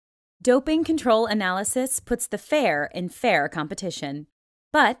Doping control analysis puts the fair in fair competition.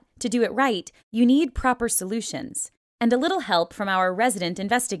 But to do it right, you need proper solutions and a little help from our resident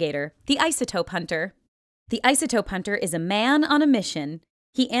investigator, the Isotope Hunter. The Isotope Hunter is a man on a mission.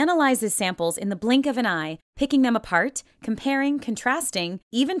 He analyzes samples in the blink of an eye, picking them apart, comparing, contrasting,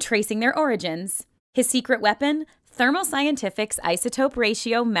 even tracing their origins. His secret weapon? Thermo Scientific's isotope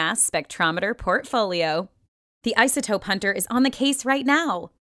ratio mass spectrometer portfolio. The Isotope Hunter is on the case right now.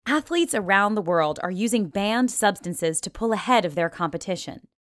 Athletes around the world are using banned substances to pull ahead of their competition.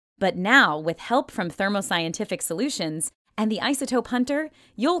 But now, with help from Thermo Scientific Solutions and the Isotope Hunter,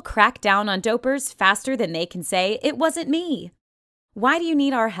 you'll crack down on dopers faster than they can say, "It wasn't me." Why do you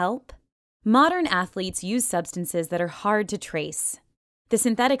need our help? Modern athletes use substances that are hard to trace. The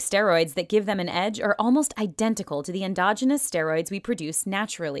synthetic steroids that give them an edge are almost identical to the endogenous steroids we produce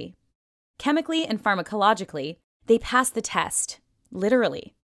naturally. Chemically and pharmacologically, they pass the test,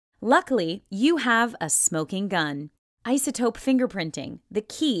 literally. Luckily, you have a smoking gun. Isotope fingerprinting, the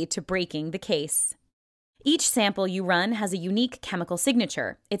key to breaking the case. Each sample you run has a unique chemical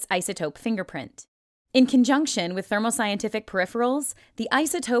signature, its isotope fingerprint. In conjunction with Thermo Scientific peripherals, the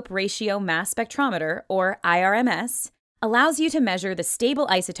isotope ratio mass spectrometer, or IRMS, allows you to measure the stable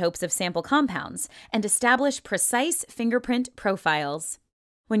isotopes of sample compounds and establish precise fingerprint profiles.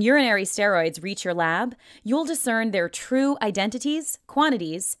 When urinary steroids reach your lab, you'll discern their true identities,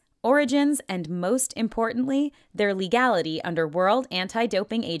 quantities, origins, and most importantly, their legality under World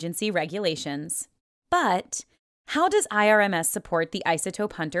Anti-Doping Agency regulations. But how does IRMS support the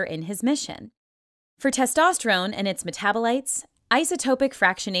Isotope Hunter in his mission? For testosterone and its metabolites, isotopic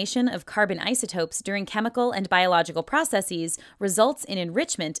fractionation of carbon isotopes during chemical and biological processes results in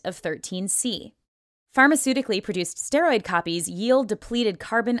enrichment of 13C. Pharmaceutically produced steroid copies yield depleted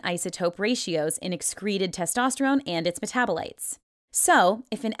carbon isotope ratios in excreted testosterone and its metabolites. So,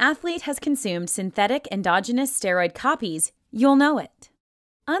 if an athlete has consumed synthetic endogenous steroid copies, you'll know it.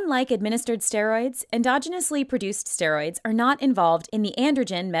 Unlike administered steroids, endogenously produced steroids are not involved in the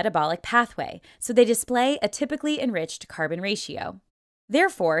androgen metabolic pathway, so they display a typically enriched carbon ratio.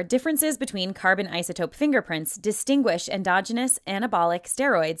 Therefore, differences between carbon isotope fingerprints distinguish endogenous anabolic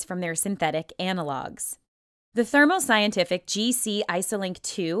steroids from their synthetic analogs. The Thermo Scientific GC Isolink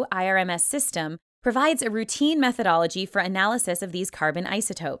 2 IRMS system provides a routine methodology for analysis of these carbon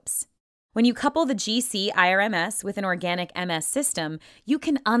isotopes. When you couple the GC IRMS with an organic MS system, you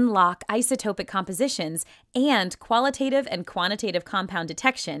can unlock isotopic compositions and qualitative and quantitative compound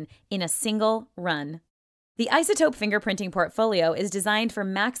detection in a single run. The isotope fingerprinting portfolio is designed for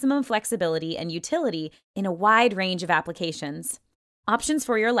maximum flexibility and utility in a wide range of applications. Options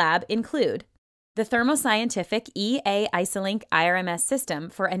for your lab include the Thermo Scientific EA Isolink IRMS system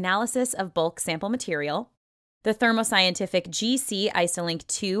for analysis of bulk sample material, the Thermo Scientific GC Isolink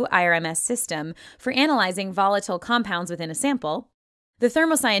 2 IRMS system for analyzing volatile compounds within a sample, the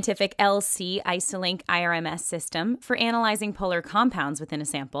Thermo Scientific LC Isolink IRMS system for analyzing polar compounds within a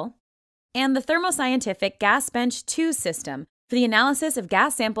sample, and the Thermo Scientific GasBench 2 system for the analysis of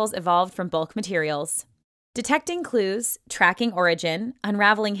gas samples evolved from bulk materials. Detecting clues, tracking origin,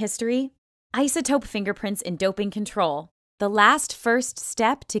 unraveling history, isotope fingerprints in doping control, the last first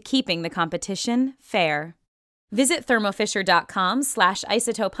step to keeping the competition fair. Visit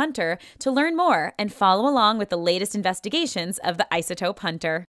thermofisher.com/isotopehunter to learn more and follow along with the latest investigations of the Isotope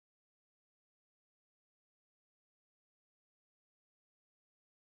Hunter.